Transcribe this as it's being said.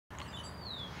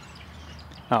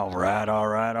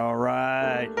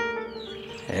Alright.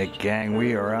 Hey gang,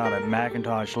 we are out at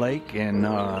McIntosh Lake in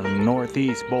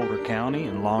northeast Boulder County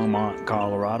in Longmont,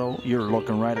 Colorado. You're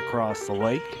looking right across the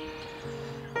lake.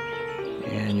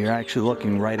 And you're actually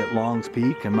looking right at Long's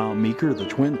Peak and Mount Meeker, the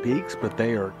Twin Peaks, but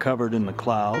they are covered in the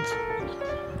clouds.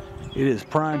 It is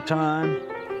prime time.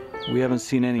 We haven't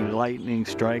seen any lightning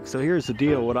strikes. So here's the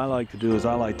deal. What I like to do is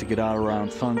I like to get out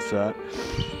around sunset.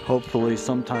 Hopefully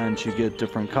sometimes you get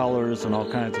different colors and all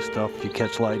kinds of stuff. If you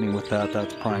catch lightning with that,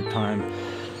 that's prime time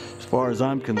as far as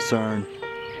I'm concerned.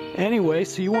 Anyway,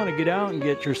 so you want to get out and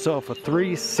get yourself a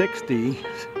 360.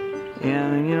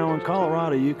 And you know, in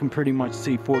Colorado you can pretty much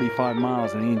see 45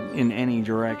 miles in any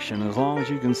direction. As long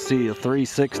as you can see a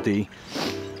 360,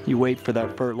 you wait for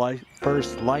that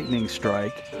first lightning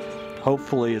strike.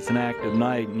 Hopefully it's an active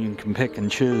night and you can pick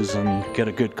and choose and get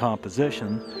a good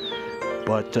composition.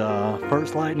 But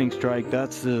first lightning strike,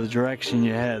 that's the direction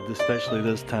you head, especially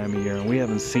this time of year, and we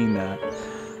haven't seen that.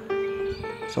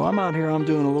 So I'm out here, I'm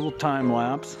doing a little time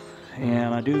lapse,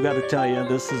 and I do got to tell you,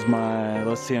 this is my,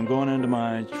 let's see, I'm going into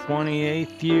my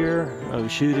 28th year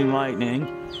of shooting lightning,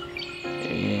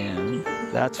 and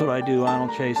that's what I do. I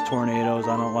don't chase tornadoes,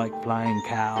 I don't like flying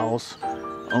cows,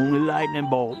 only lightning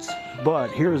bolts. But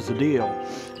here's the deal,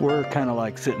 we're kind of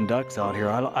like sitting ducks out here.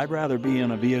 I'd rather be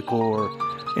in a vehicle or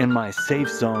in my safe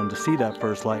zone to see that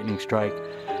first lightning strike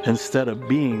instead of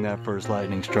being that first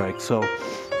lightning strike. So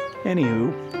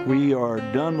anywho, we are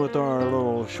done with our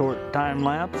little short time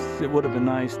lapse. It would have been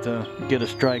nice to get a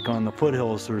strike on the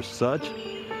foothills or such,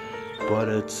 but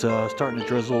it's starting to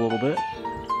drizzle a little bit,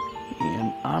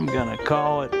 and I'm gonna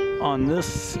call it on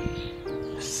this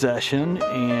session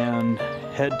and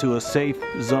head to a safe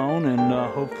zone, and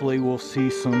hopefully we'll see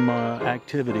some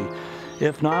activity.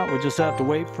 If not, we'll just have to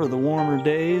wait for the warmer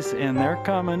days, and they're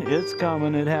coming, it's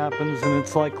coming, it happens, and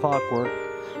it's like clockwork,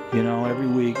 you know, every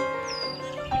week.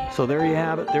 So there you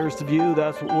have it, there's the view,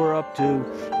 that's what we're up to.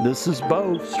 This is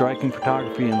Bo, Striking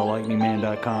Photography and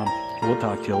thelightningman.com. We'll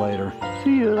talk to you later.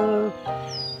 See ya!